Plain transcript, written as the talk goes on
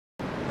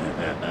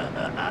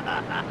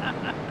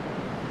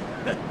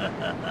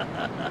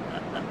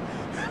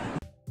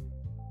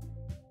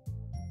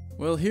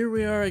Well, here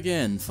we are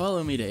again.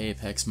 Follow me to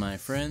Apex, my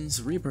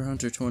friends. Reaper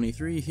Hunter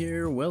 23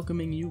 here,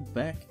 welcoming you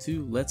back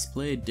to Let's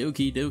Play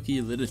Doki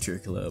Doki Literature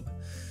Club.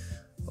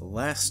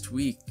 Last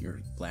week,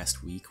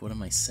 what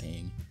am I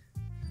saying?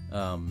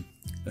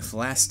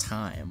 Last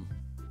time,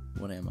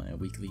 what am I,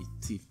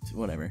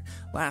 whatever.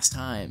 Last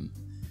time,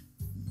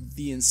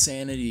 the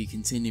insanity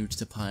continued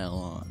to pile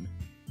on.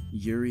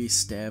 Yuri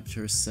stabbed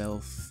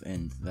herself,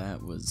 and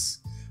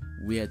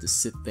we had to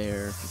sit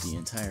there for the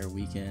entire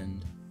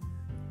weekend.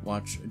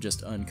 Watch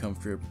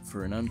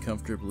for an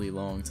uncomfortably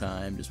long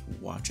time, just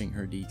watching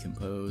her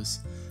decompose.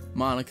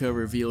 Monica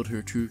revealed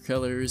her true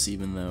colors,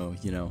 even though,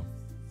 you know,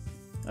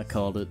 I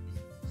called it.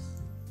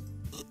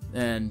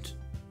 And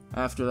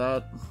after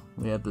that,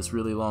 we had this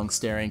really long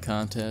staring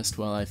contest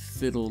while I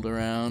fiddled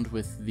around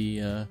with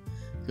the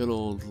good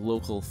old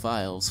local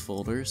files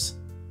folders.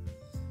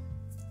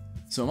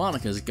 So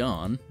Monica's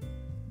gone,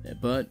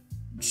 but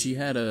she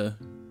had a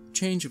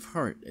change of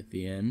heart at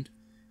the end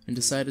and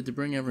decided to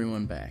bring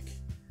everyone back.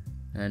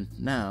 And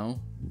now,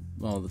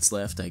 all that's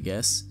left, I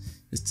guess,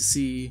 is to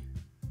see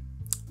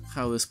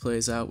how this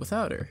plays out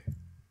without her.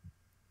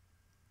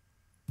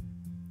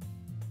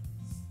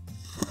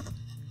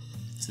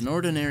 It's an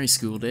ordinary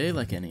school day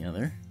like any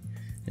other.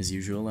 As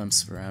usual, I'm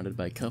surrounded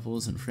by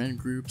couples and friend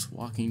groups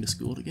walking to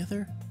school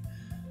together.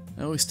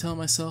 I always tell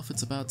myself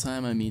it's about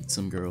time I meet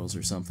some girls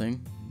or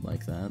something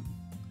like that.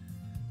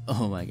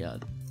 Oh my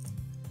god.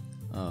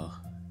 Oh,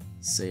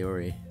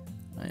 Sayori.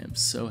 I am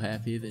so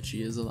happy that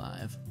she is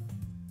alive.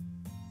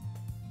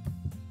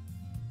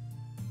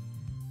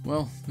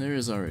 Well, there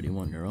is already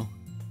one girl.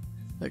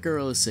 That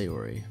girl is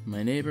Sayori,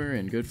 my neighbor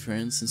and good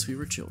friend since we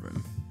were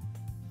children.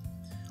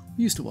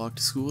 We used to walk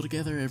to school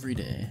together every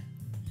day,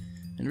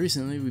 and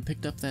recently we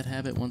picked up that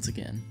habit once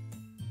again.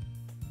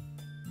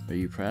 Are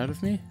you proud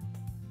of me?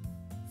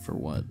 For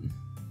what?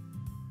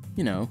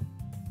 You know,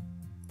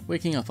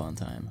 waking up on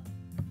time.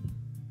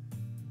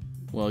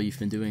 Well, you've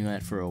been doing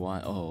that for a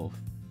while. Oh,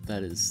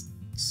 that is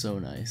so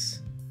nice.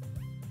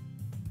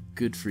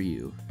 Good for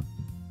you.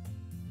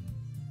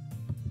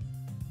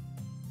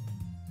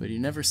 But you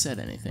never said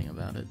anything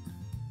about it,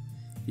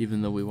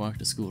 even though we walked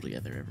to school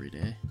together every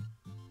day.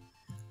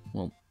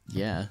 Well,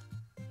 yeah.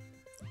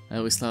 I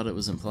always thought it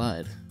was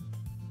implied.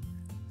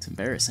 It's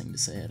embarrassing to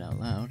say it out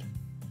loud.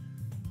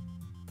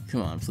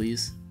 Come on,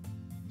 please.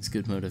 It's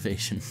good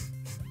motivation.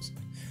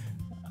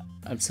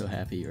 I'm so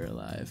happy you're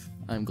alive.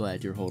 I'm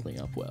glad you're holding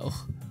up well.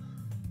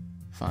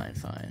 Fine,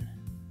 fine.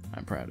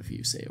 I'm proud of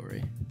you,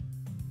 Sayori.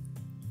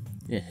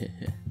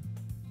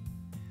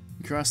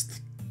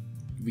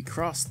 We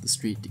cross the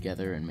street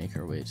together and make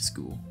our way to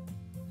school.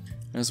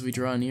 As we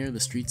draw near,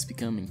 the streets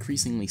become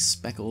increasingly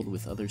speckled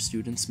with other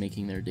students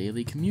making their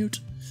daily commute.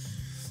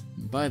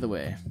 By the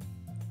way,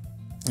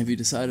 have you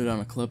decided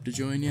on a club to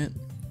join yet?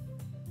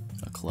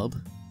 A club?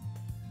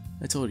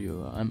 I told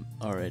you, I'm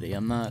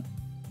not...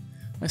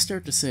 I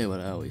start to say what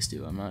I always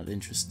do, I'm not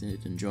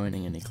interested in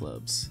joining any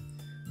clubs.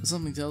 But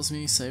something tells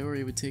me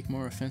Sayori would take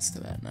more offense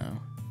to that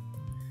now.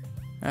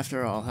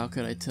 After all, how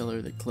could I tell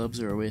her that clubs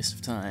are a waste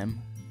of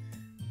time?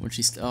 When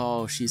she's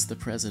the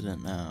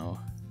president now.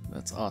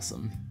 That's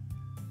awesome.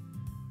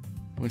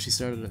 When she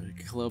started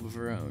a club of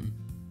her own.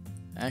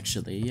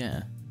 Actually,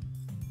 yeah.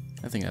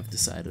 I think I've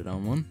decided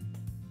on one.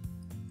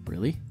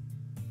 Really?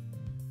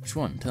 Which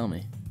one? Tell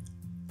me.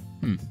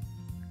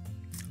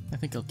 I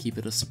think I'll keep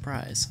it a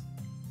surprise.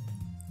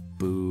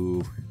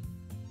 Boo.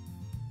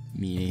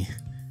 Me.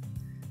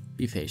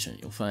 Be patient,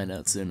 you'll find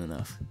out soon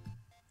enough.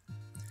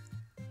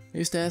 I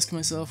used to ask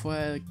myself why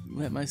I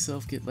let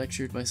myself get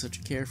lectured by such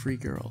a carefree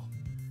girl.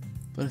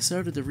 But I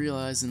started to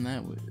realize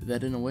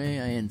that in a way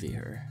I envy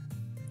her.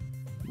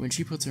 When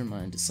she puts her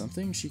mind to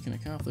something, she can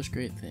accomplish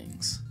great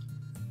things.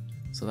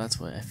 So that's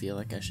why I feel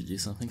like I should do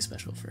something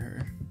special for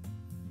her.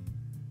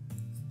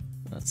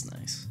 That's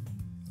nice.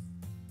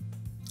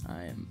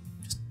 I am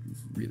just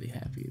really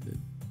happy that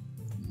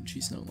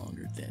she's no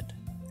longer dead,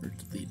 or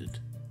deleted,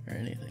 or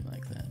anything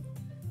like that.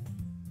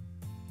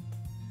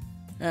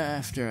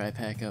 After I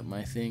pack up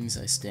my things,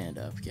 I stand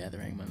up,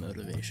 gathering my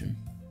motivation.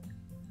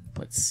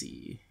 Let's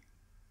see.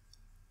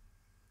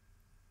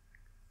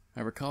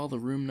 I recall the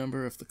room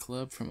number of the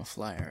club from a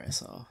flyer I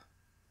saw.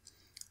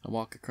 I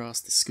walk across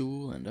the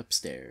school and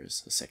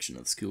upstairs, a section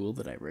of the school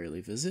that I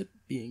rarely visit,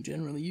 being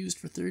generally used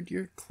for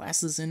third-year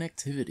classes and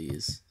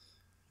activities.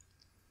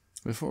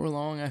 Before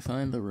long, I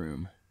find the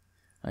room.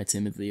 I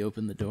timidly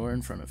open the door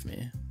in front of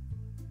me.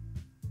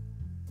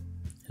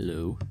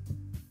 Hello?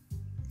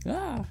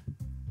 Ah!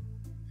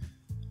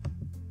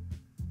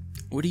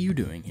 What are you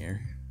doing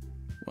here?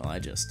 Well, I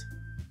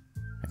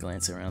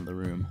glance around the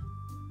room.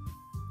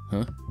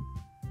 Huh?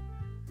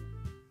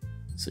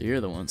 So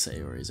you're the one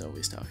Sayori's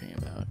always talking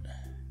about.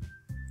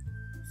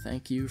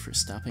 Thank you for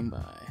stopping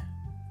by.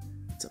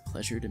 It's a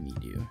pleasure to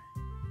meet you.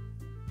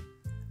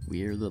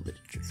 We're the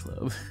Literature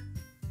Club.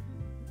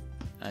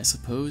 I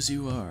suppose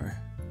you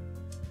are.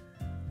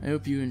 I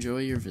hope you enjoy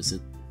your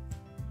visit.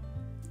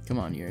 Come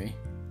on, Yuri.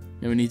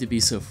 No need to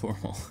be so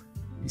formal.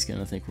 He's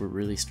gonna think we're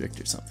really strict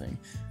or something.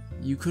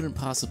 You couldn't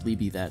possibly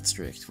be that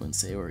strict when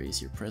Sayori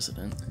is your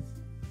president.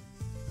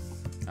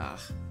 Ah,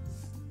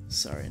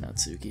 sorry,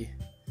 Natsuki.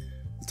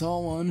 The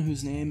tall one,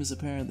 whose name is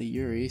apparently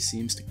Yuri,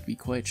 seems to be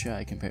quite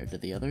shy compared to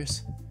the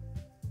others.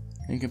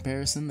 In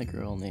comparison, the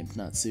girl named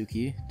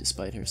Natsuki,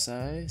 despite her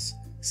size,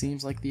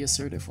 seems like the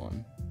assertive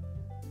one.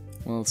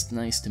 Well, it's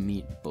nice to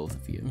meet both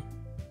of you.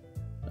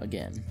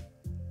 Again.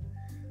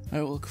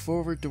 I will look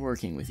forward to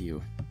working with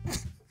you.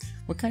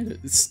 What kind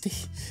of...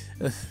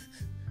 it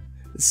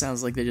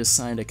sounds like they just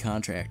signed a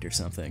contract or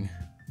something.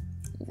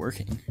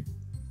 Working?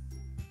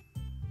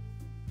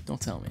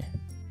 Don't tell me.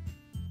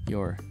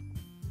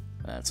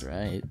 That's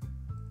right.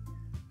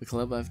 The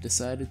club I've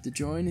decided to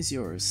join is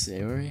yours,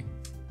 Sayori.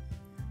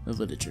 The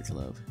Literature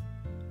Club.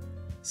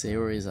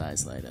 Sayori's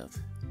eyes light up.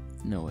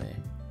 No way.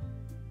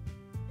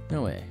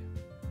 No way.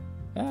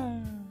 Ah!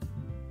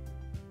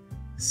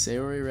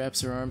 Sayori wraps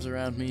her arms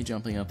around me,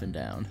 jumping up and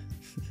down.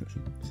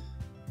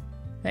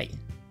 Hey!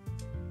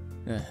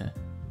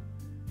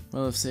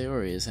 Well, if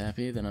Sayori is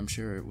happy, then I'm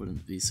sure it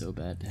wouldn't be so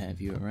bad to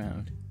have you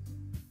around.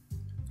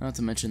 Not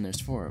to mention there's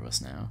 4 of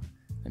us now.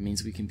 That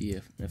means we can be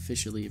an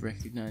officially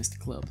recognized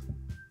club.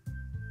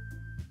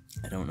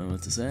 I don't know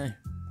what to say.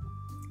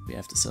 We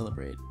have to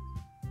celebrate.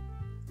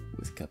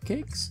 With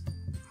cupcakes?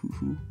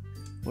 Hoo-hoo.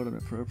 What an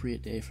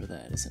appropriate day for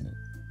that, isn't it?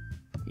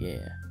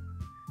 Yeah.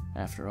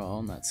 After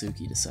all,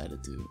 Natsuki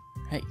decided to...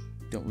 Hey,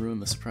 don't ruin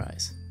the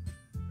surprise.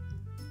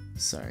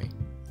 Sorry.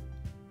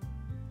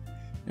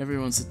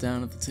 Everyone sit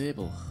down at the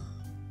table.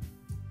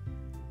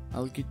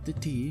 I'll get the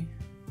tea.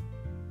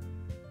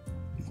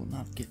 You will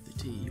not get the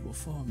tea, you will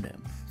form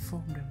them.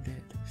 Form them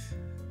dead.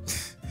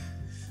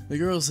 The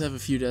girls have a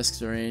few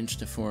desks arranged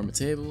to form a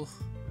table.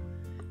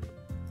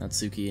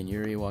 Natsuki and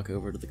Yuri walk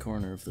over to the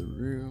corner of the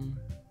room,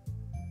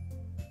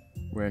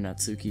 where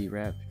Natsuki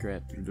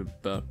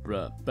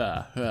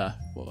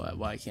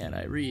why can't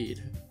I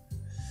read?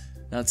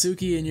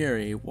 Natsuki and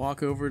Yuri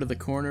walk over to the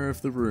corner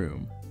of the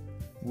room,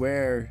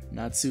 where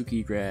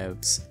Natsuki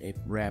grabs a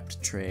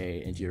wrapped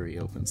tray and Yuri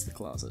opens the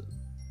closet.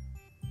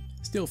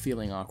 Still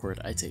feeling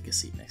awkward, I take a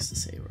seat next to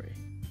Sayori.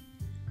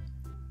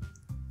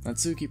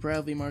 Natsuki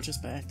proudly marches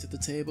back to the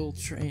table,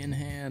 tray in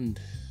hand.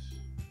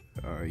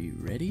 Are you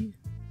ready?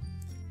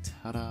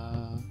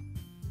 Ta-da!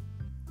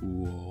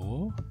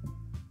 Whoa!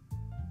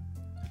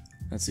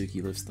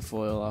 Natsuki lifts the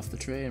foil off the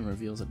tray and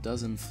reveals a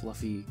dozen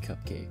fluffy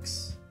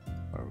cupcakes,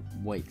 or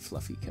white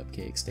fluffy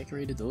cupcakes,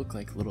 decorated to look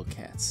like little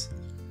cats.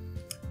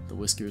 The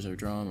whiskers are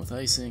drawn with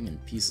icing,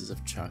 and pieces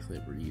of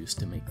chocolate were used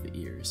to make the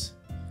ears.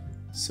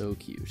 So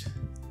cute.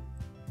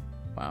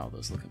 Wow,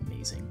 those look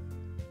amazing.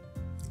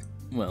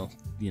 Well,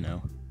 you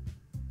know.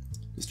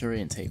 Just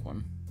hurry and take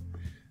one.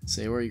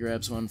 Sayori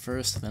grabs one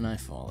first, then I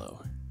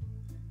follow.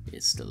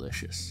 It's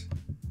delicious.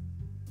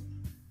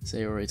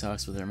 Sayori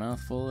talks with her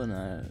mouth full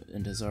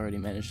and has already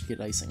managed to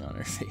get icing on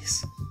her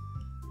face.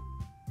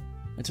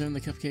 I turn the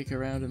cupcake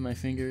around in my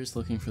fingers,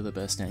 looking for the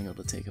best angle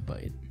to take a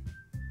bite.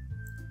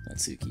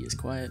 Natsuki is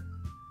quiet.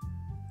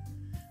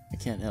 I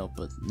can't help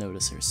but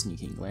notice her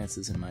sneaking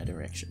glances in my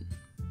direction.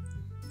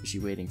 Is she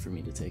waiting for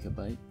me to take a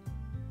bite?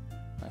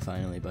 I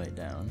finally bite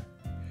down.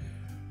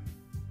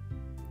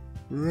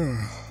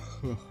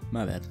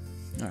 My bad.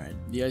 Alright,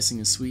 the icing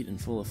is sweet and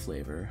full of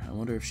flavor. I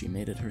wonder if she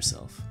made it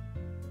herself.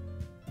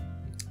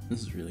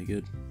 This is really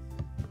good.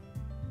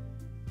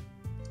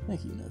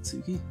 Thank you,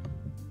 Natsuki.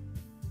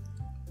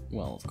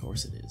 Well, of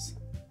course it is.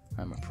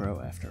 I'm a pro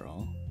after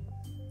all.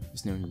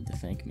 There's no need to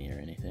thank me or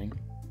anything.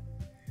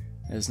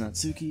 As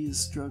Natsuki is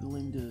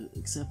struggling to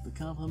accept the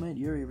compliment,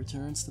 Yuri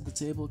returns to the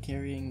table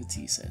carrying the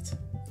tea set.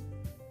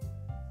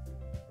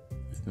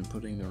 I've been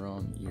putting the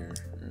wrong ear,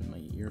 or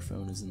my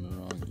earphone is in the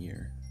wrong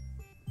ear.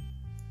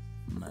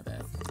 My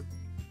bad.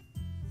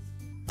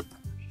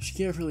 She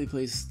carefully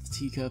places the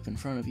teacup in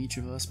front of each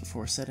of us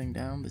before setting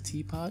down the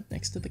teapot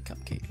next to the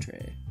cupcake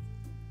tray.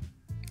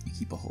 You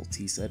keep a whole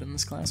tea set in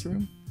this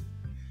classroom?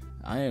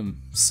 I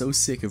am so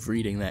sick of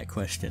reading that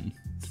question.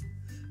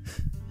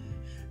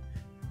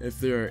 If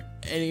there are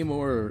any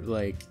more,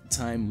 like,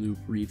 time loop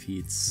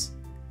repeats,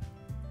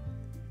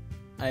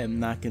 I am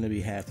not going to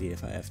be happy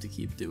if I have to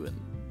keep doing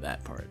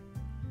that part.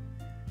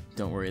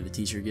 Don't worry, the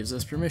teacher gives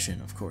us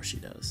permission. Of course she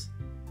does.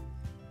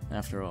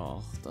 After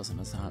all, doesn't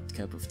a hot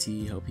cup of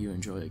tea help you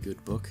enjoy a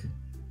good book?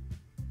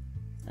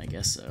 I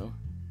guess so.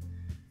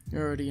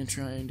 You're already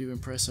trying to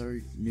impress our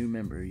new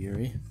member,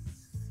 Yuri.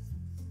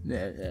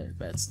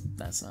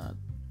 That's not.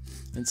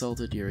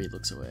 Insulted, Yuri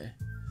looks away.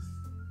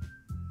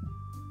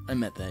 I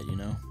meant that, you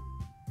know.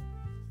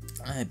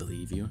 I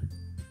believe you.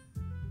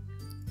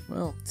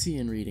 Well, tea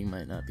and reading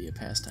might not be a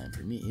pastime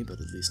for me,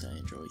 but at least I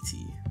enjoy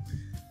tea.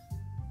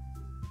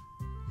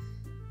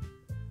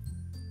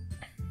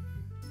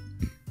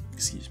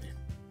 Excuse me.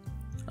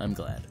 I'm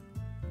glad.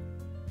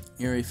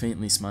 Yuri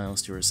faintly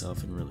smiles to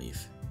herself in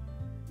relief.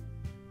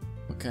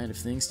 What kind of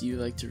things do you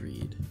like to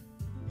read?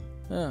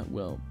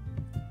 Well,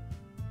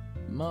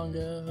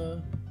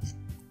 manga.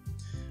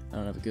 I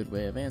don't have a good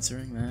way of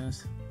answering that.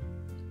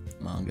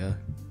 Manga.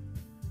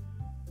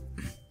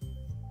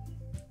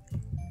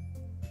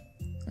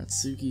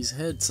 Natsuki's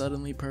head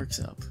suddenly perks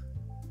up.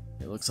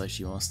 It looks like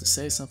she wants to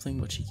say something,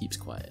 but she keeps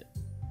quiet.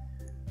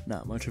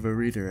 Not much of a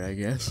reader, I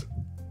guess.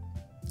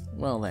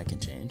 Well, that can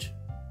change.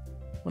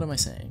 What am I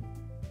saying?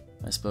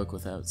 I spoke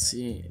without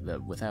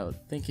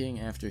thinking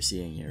after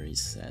seeing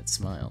Yuri's sad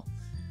smile.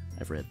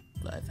 I've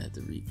had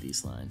to read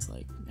these lines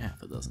like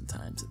half a dozen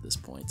times at this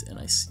point, and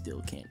I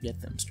still can't get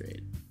them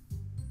straight.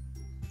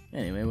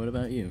 Anyway, what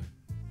about you?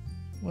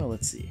 Well,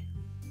 let's see.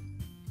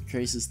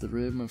 Traces the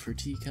rim of her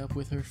teacup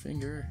with her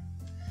finger.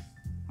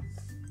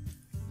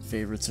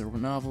 Favorites are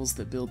novels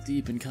that build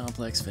deep and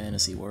complex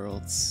fantasy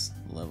worlds.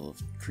 The level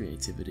of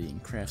creativity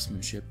and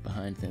craftsmanship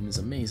behind them is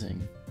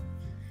amazing.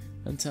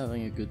 And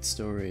telling a good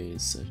story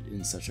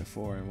in such a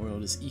foreign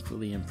world is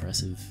equally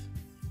impressive.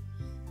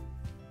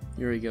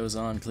 Yuri goes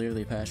on,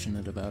 clearly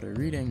passionate about her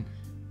reading.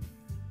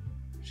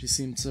 She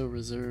seemed so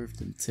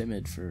reserved and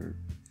timid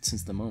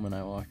since the moment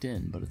I walked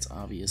in, but it's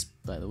obvious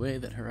by the way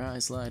that her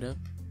eyes light up.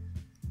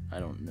 I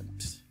don't know.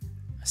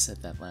 I said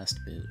that last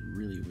bit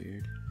really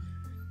weird.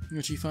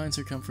 But she finds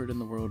her comfort in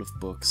the world of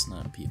books,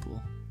 not people.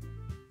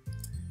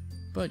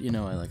 But you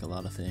know, I like a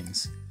lot of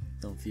things.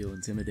 Don't feel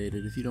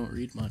intimidated if you don't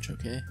read much,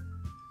 okay?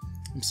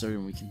 I'm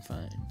certain we can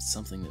find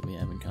something that we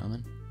have in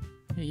common.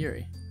 Hey,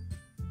 Yuri.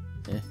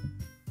 Eh?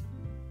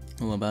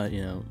 Well, about,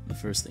 the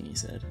first thing he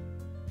said.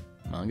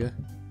 Manga?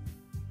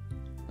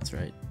 That's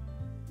right.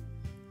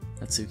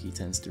 Natsuki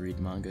tends to read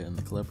manga in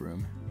the club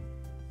room.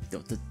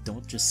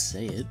 Don't just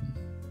say it.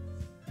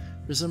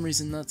 For some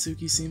reason,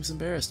 Natsuki seems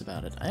embarrassed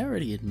about it. I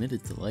already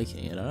admitted to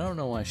liking it. I don't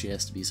know why she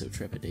has to be so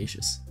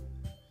trepidatious.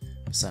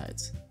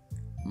 Besides,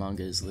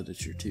 manga is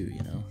literature too,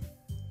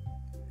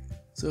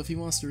 So if he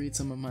wants to read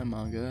some of my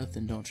manga,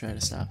 then don't try to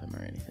stop him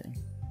or anything.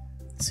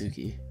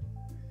 Natsuki,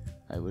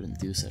 I wouldn't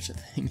do such a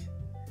thing.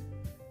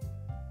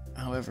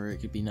 However, it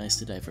could be nice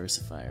to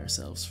diversify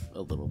ourselves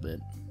a little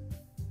bit.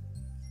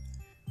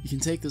 You can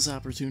take this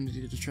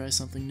opportunity to try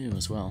something new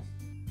as well.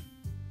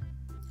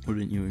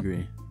 Wouldn't you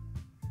agree?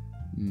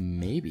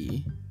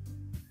 Maybe.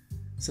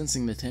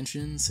 Sensing the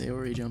tension,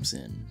 Sayori jumps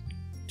in.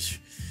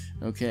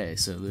 Okay,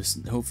 so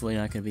there's hopefully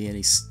not going to be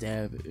any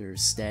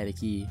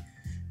staticky,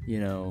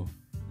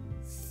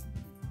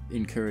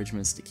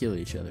 encouragements to kill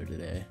each other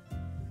today.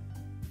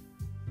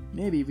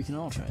 Maybe we can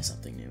all try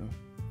something new.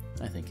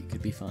 I think it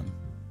could be fun.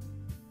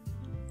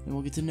 And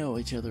we'll get to know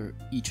each other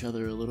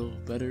a little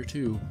better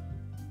too.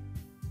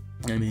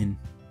 I mean,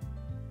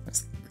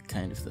 that's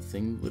kind of the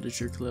thing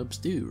literature clubs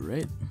do,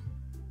 right?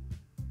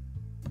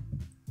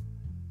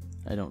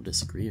 I don't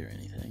disagree or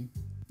anything.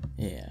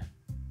 Yeah,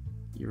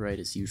 you're right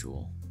as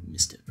usual,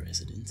 Mr.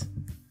 President.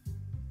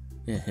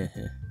 I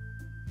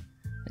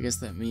guess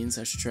that means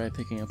I should try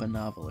picking up a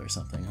novel or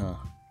something, huh?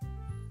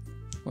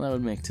 Well, that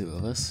would make two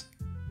of us.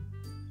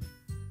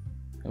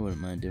 I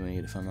wouldn't mind doing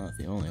it if I'm not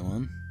the only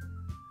one.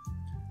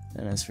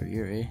 And as for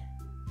Yuri,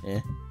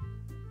 I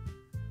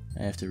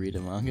have to read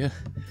a manga.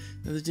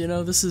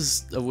 This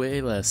is a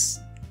way less...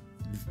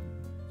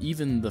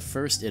 Even the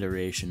first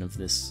iteration of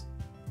this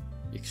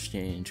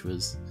exchange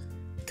was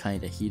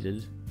kinda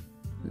heated.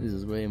 This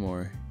is way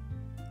more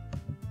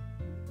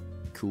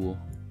cool.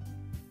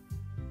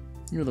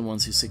 You're the one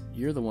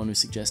who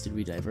suggested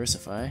we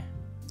diversify. You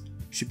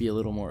should be a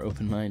little more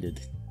open-minded.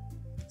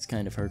 It's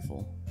kind of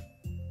hurtful.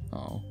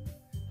 Oh,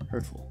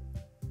 hurtful.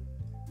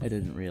 I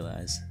didn't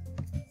realize.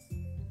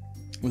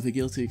 With a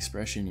guilty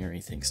expression, Yuri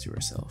thinks to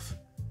herself.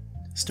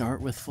 Start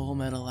with Full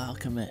Metal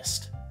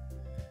Alchemist.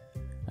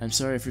 I'm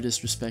sorry for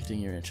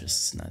disrespecting your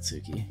interests,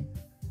 Natsuki.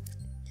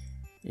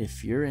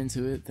 If you're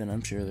into it, then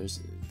I'm sure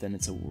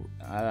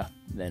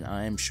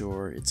I'm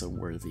sure it's a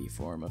worthy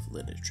form of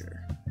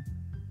literature.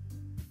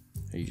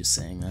 Are you just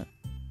saying that?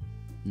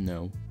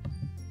 No.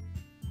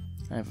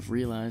 I have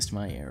realized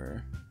my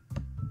error.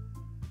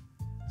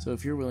 So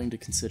if you're willing to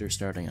consider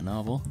starting a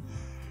novel,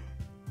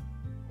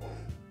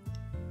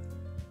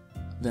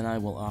 then I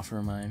will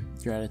offer my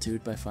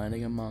gratitude by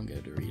finding a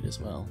manga to read as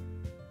well.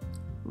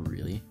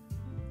 Really?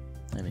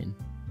 I mean,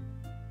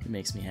 it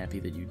makes me happy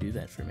that you do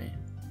that for me.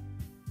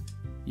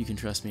 You can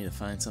trust me to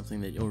find something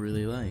that you'll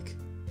really like.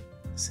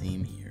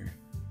 Same here.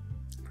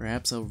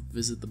 Perhaps I'll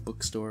visit the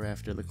bookstore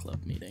after the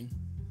club meeting.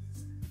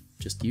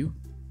 Just you?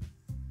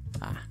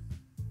 Ah.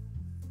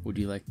 Would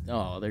you like...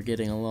 Oh, they're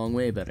getting along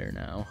way better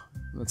now.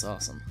 That's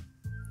awesome.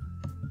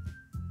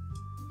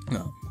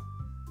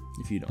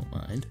 If you don't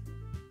mind.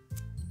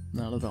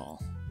 Not at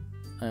all.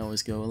 I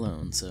always go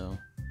alone, so...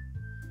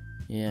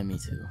 Yeah, me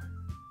too.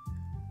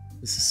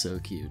 This is so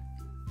cute.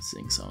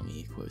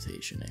 Sing-songy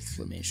quotation,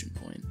 exclamation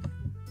point.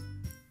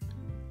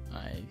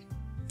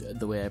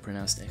 The way I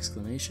pronounced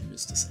exclamation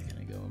just a second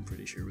ago, I'm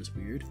pretty sure was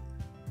weird.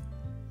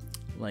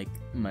 Like,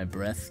 my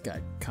breath got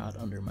caught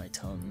under my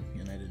tongue,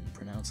 and I didn't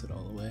pronounce it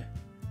all the way.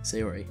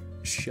 Sayori,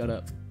 shut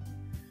up.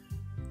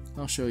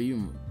 I'll show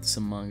you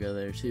some manga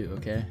there too,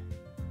 okay?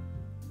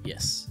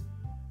 Yes.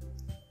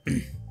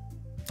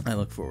 I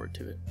look forward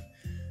to it.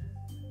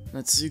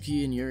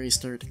 Natsuki and Yuri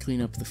start to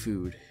clean up the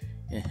food.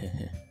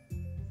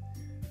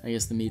 I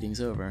guess the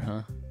meeting's over,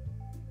 huh?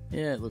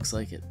 Yeah, it looks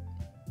like it.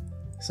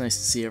 It's nice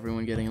to see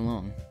everyone getting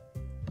along,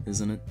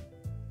 isn't it?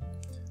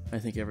 I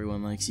think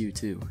everyone likes you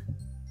too.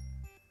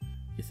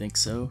 You think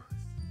so?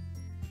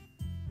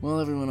 Well,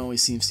 everyone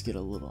always seems to get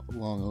along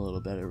a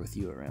little better with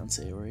you around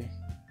Sayori.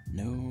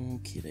 No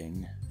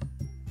kidding.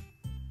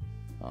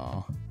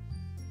 Aw.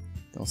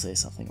 Don't say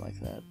something like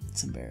that.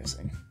 It's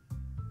embarrassing.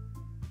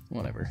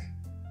 Whatever.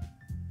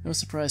 I was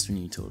surprised when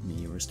you told me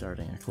you were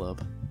starting a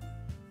club.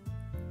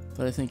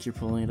 But I think you're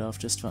pulling it off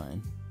just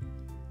fine.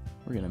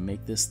 We're gonna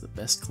make this the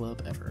best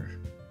club ever.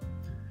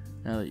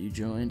 Now that you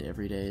joined,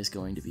 every day is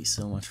going to be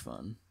so much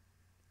fun.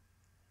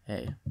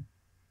 Hey,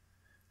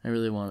 I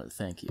really wanted to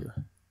thank you.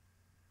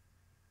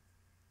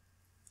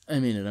 I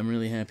mean it, I'm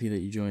really happy that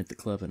you joined the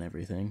club and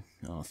everything.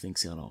 Oh,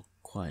 things got all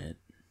quiet.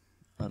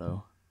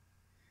 Uh-oh.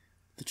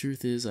 The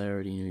truth is, I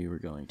already knew you were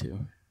going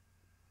to.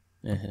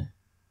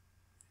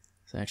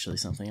 It's actually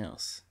something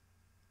else.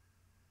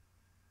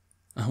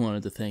 I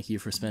wanted to thank you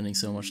for spending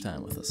so much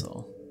time with us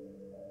all.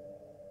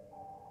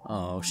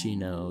 Oh, she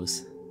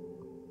knows.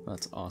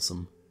 That's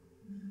awesome.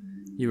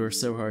 You were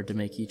so hard to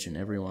make each and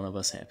every one of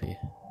us happy.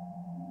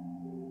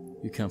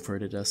 You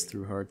comforted us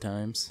through hard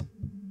times.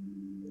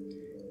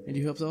 And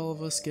you helped all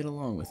of us get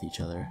along with each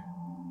other.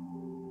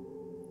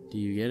 Do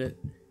you get it?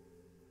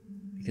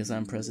 Because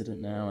I'm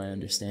president now, I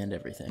understand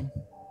everything.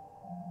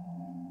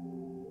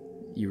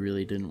 You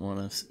really didn't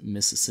want to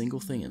miss a single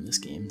thing in this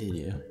game, did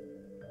you?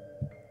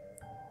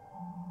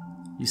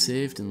 You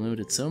saved and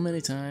loaded so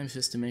many times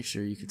just to make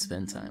sure you could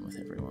spend time with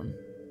everyone.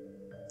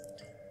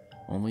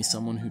 Only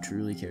someone who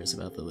truly cares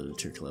about the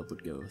literature club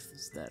would go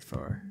that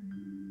far.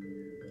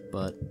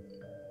 But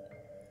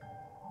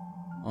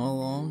all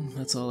along,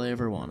 that's all I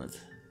ever wanted.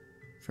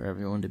 For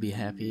everyone to be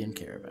happy and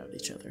care about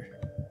each other.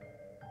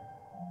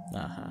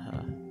 Ah ha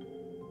ha.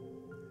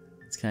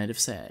 It's kind of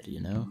sad, you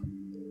know?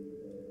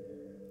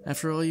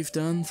 After all you've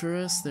done for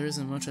us, there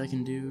isn't much I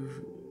can do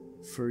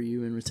for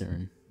you in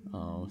return.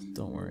 Oh,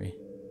 don't worry.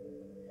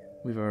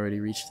 We've already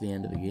reached the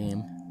end of the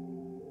game.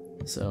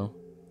 So,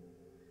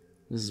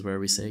 this is where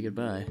we say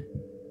goodbye.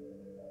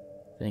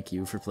 Thank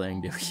you for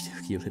playing Doki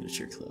Doki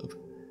Literature Club.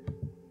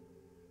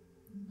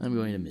 I'm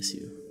going to miss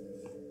you.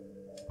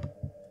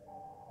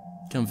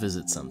 Come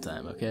visit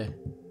sometime, okay?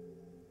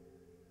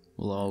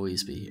 We'll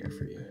always be here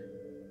for you.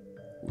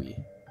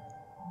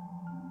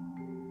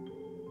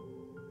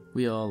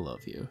 We all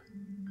love you.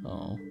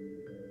 Oh,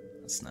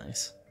 that's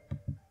nice.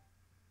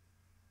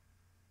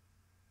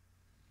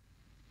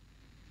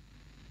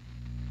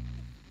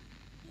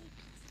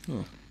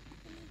 Oh.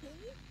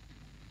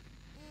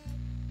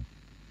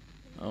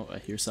 Oh, I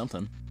hear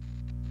something.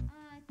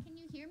 Can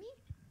you hear me?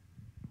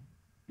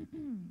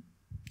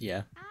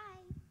 Yeah. Hi,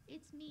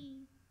 it's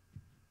me.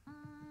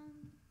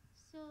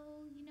 So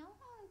you know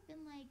how I've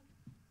been like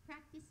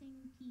practicing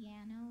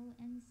piano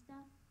and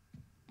stuff,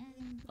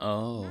 and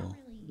Oh. not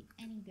really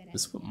any good at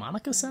Is this what it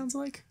Monica sounds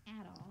like?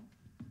 at all.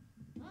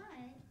 But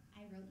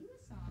I wrote you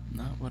a song.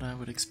 Not what I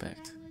would And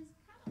expect. I was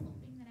kind of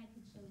hoping that I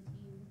could show it to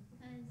you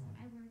because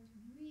I worked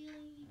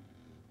really,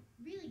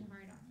 really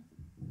hard on it.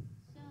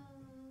 So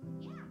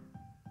yeah.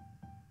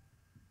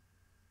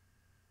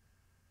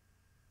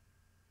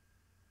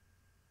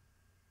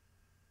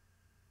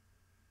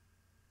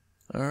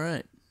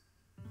 Alright.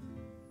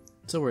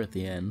 So we're at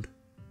the end.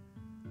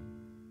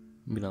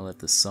 I'm gonna let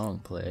this song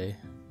play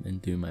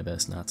and do my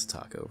best not to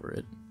talk over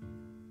it.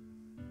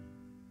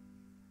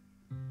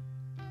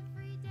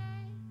 Every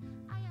day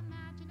I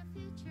imagine a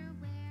future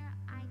where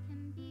I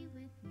can be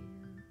with you.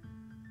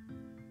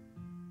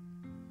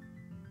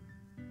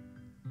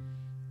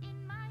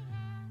 In my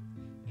hand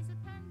is a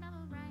pen that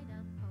will write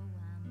a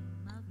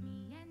poem of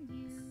me and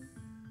you.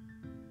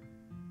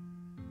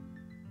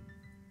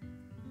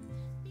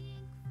 The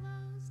ink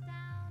flows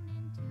down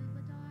into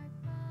a dark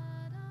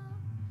puddle.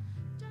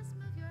 Just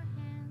move your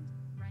hand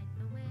right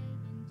the way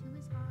into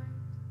his heart.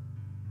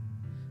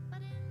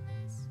 But in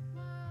this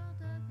world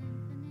of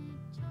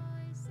infinite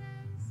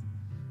choices,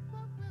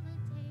 what will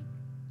it take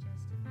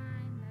just to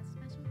find that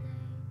special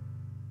day?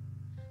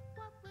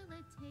 What will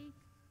it take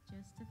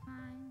just to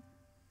find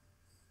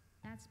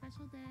that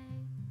special day?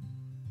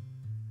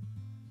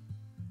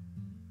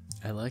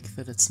 I like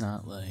that it's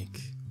not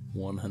like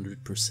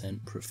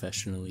 100%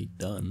 professionally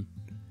done.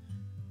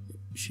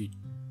 She,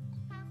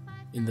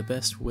 in the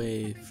best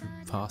way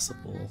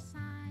possible.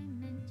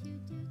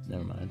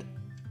 Never mind.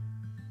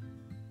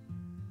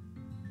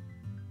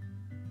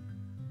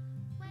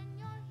 When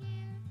you're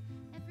here,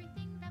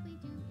 everything that we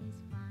do is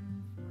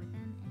fun for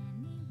them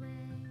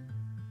anyway.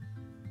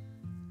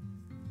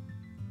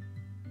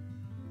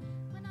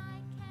 When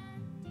I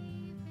can't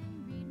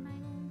even read my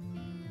own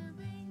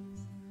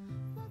feelings,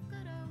 what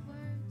good are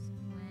words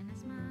when a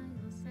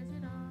smile says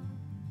it all?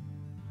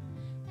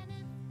 And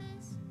if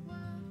this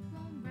world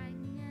won't write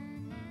me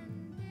an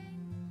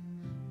ending,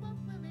 what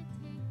will it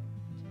take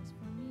just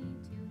for me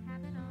to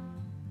have it all?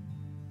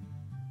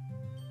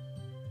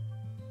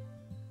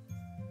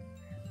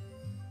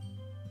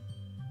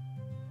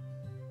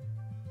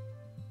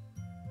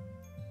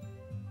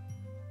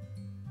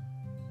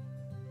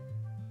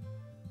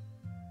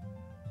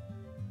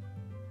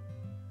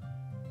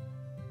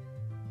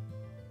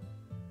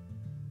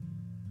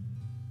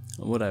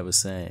 What I was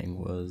saying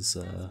was,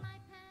 That's my pen,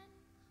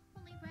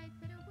 only write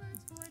bitter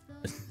words for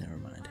those never who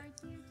mind. are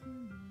dear to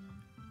me.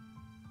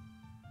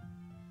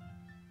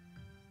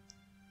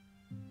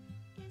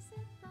 Is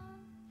it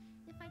love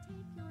if I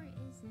take your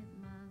is it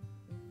love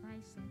if I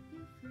set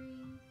you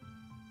free?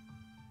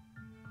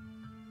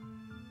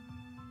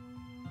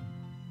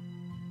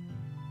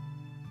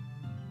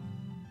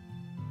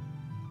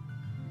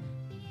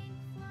 The ink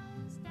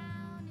flows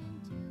down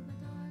into a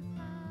dark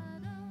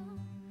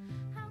puddle.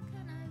 How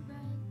can I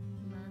write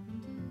love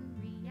into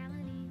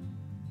reality?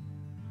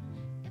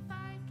 If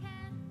I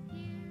can't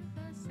hear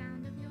the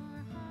sound of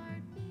your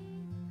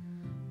heartbeat,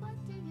 what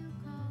do you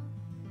call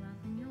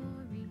love in your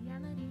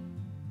reality?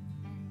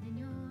 And in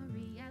your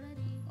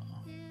reality,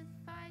 if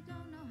I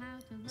don't know how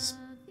to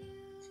love you,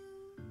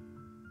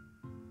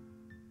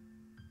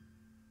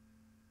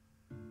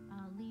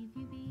 I'll leave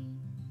you be.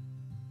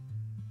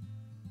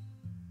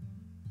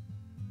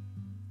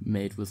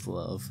 Made with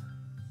love.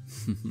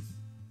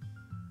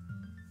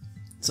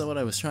 So what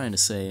I was trying to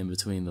say in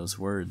between those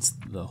words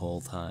the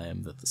whole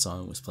time that the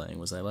song was playing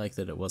was I like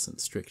that it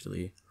wasn't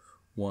strictly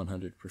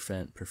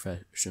 100%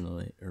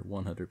 professionally or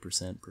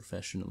 100%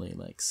 professionally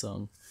like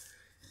sung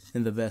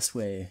in the best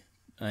way.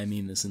 I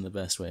mean this in the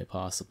best way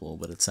possible,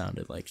 but it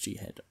sounded like she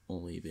had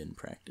only been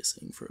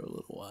practicing for a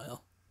little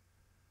while.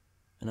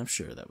 And I'm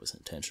sure that was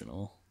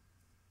intentional,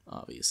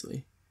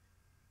 obviously.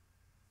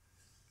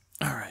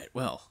 Alright,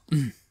 well,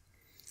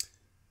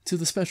 to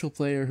the special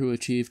player who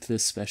achieved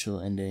this special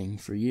ending,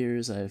 for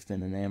years I have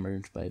been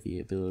enamored by the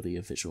ability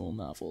of visual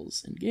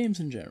novels, and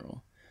games in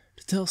general,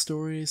 to tell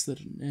stories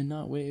that in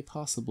not way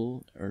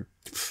possible, or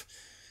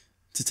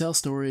to tell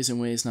stories in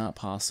ways not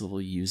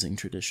possible using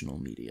traditional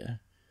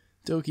media.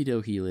 Doki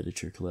Doki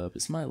Literature Club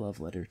is my love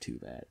letter to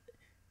that.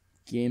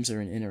 Games are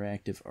an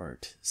interactive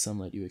art. Some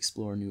let you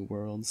explore new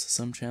worlds,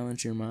 some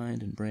challenge your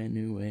mind in brand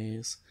new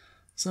ways,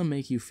 some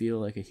make you feel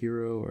like a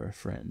hero or a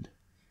friend.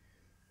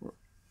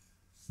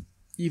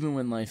 Even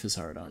when life is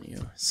hard on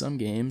you, some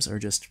games are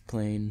just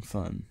plain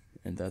fun,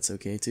 and that's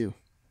okay too.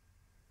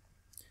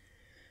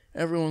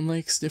 Everyone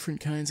likes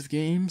different kinds of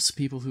games.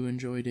 People who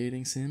enjoy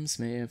dating sims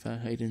may have a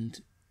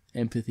heightened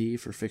empathy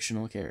for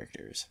fictional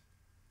characters,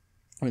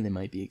 or they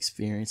might be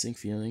experiencing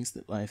feelings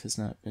that life has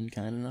not been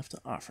kind enough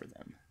to offer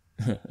them.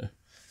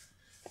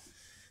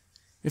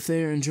 If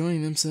they are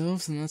enjoying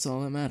themselves, then that's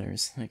all that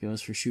matters. That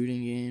goes for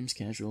shooting games,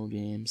 casual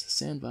games,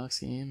 sandbox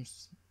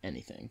games,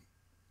 anything.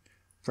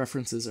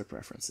 Preferences are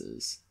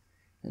preferences,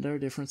 and our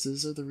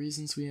differences are the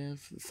reasons we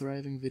have a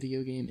thriving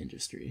video game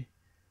industry.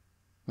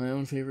 My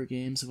own favorite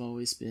games have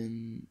always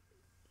been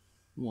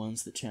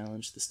ones that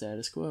challenge the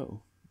status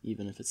quo.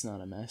 Even if it's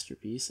not a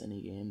masterpiece,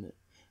 any game that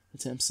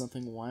attempts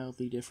something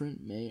wildly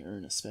different may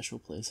earn a special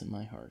place in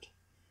my heart.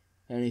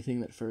 Anything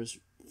that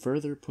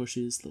further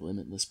pushes the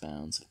limitless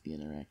bounds of the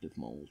interactive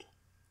mold.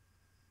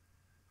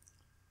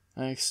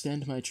 I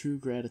extend my true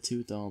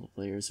gratitude to all the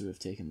players who have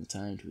taken the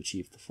time to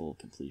achieve the full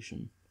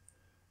completion.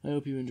 I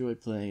hope you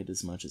enjoyed playing it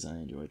as much as I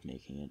enjoyed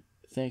making it.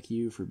 Thank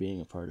you for being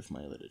a part of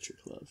my literature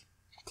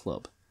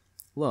club.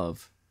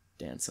 Love,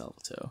 Dan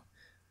Salvato.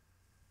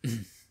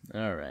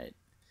 Alright.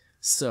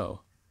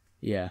 So,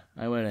 yeah,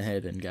 I went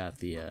ahead and got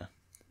the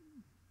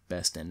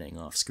best ending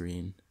off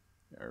screen.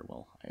 I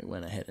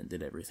went ahead and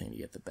did everything to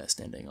get the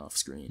best ending off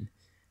screen.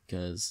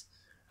 Because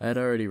I had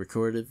already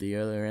recorded the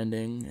other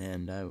ending,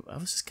 and I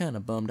was just kind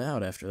of bummed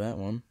out after that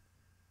one.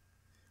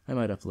 I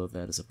might upload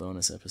that as a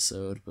bonus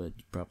episode, but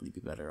you'd probably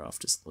be better off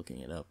just looking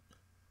it up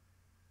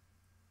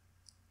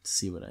to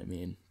see what I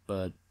mean.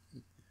 But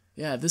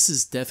yeah, this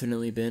has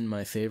definitely been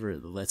my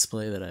favorite Let's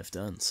Play that I've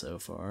done so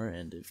far,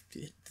 and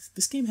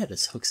this game had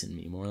its hooks in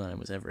me more than I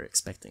was ever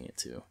expecting it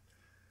to.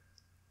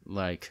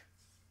 Like,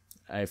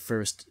 I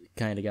first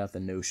kind of got the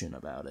notion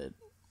about it.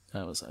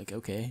 I was like,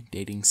 okay,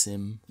 dating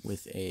sim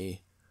with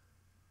a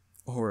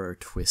horror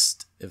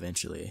twist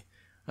eventually.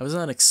 I was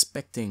not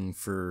expecting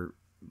for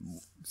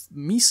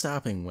me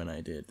stopping when I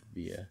did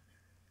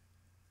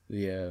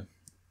when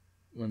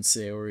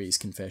Sayori's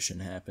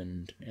confession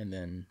happened, and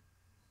then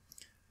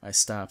I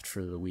stopped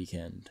for the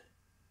weekend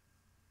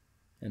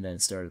and then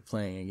started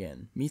playing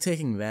again. Me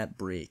taking that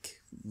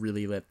break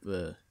really let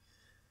the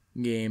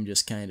game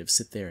just kind of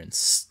sit there and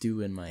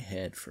stew in my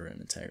head for an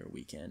entire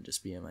weekend,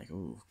 just being like,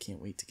 oh,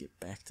 can't wait to get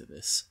back to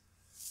this.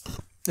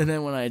 And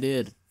then when I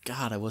did,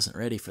 God, I wasn't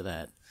ready for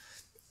that.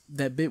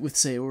 That bit with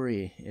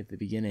Sayori at the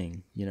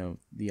beginning,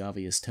 the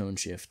obvious tone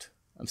shift.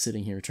 I'm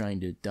sitting here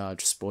trying to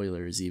dodge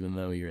spoilers, even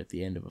though you're at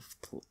the end of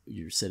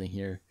you're sitting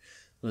here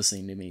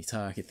listening to me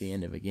talk at the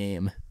end of a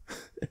game.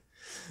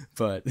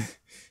 But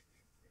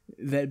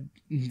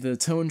the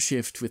tone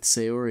shift with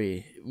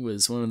Sayori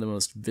was one of the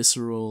most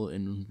visceral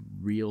and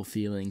real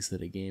feelings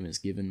that a game has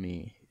given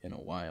me in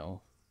a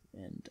while,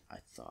 and I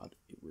thought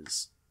it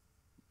was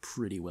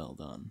pretty well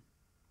done.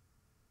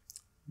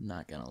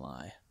 Not gonna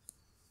lie.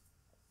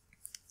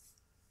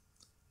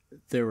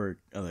 There were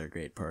other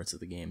great parts of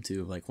the game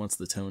too. Like once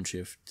the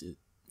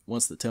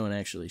tone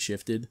actually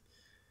shifted,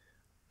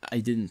 I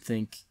didn't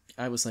think,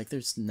 I was like,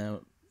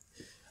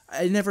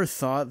 I never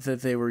thought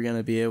that they were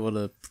gonna be able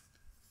to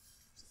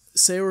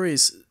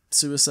Sayori's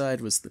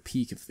suicide was the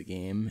peak of the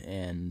game,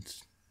 and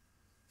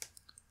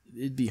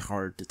it'd be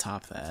hard to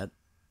top that.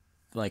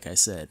 Like I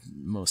said,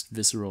 most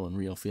visceral and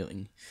real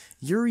feeling.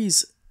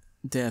 Yuri's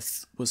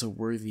death was a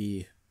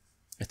worthy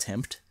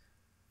attempt,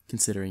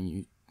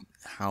 considering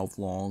how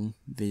long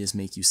they just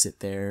make you sit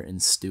there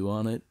and stew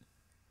on it,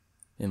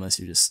 unless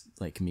you're just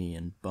like me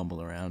and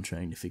bumble around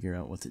trying to figure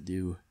out what to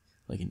do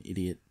like an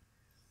idiot.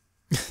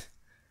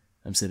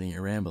 I'm sitting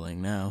here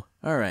rambling now.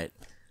 Alright.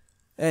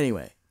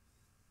 Anyway,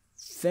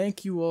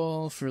 thank you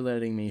all for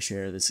letting me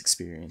share this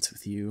experience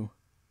with you.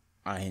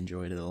 I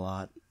enjoyed it a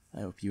lot.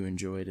 I hope you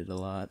enjoyed it a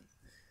lot.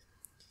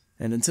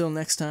 And until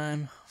next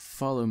time,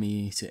 follow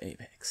me to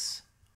Apex.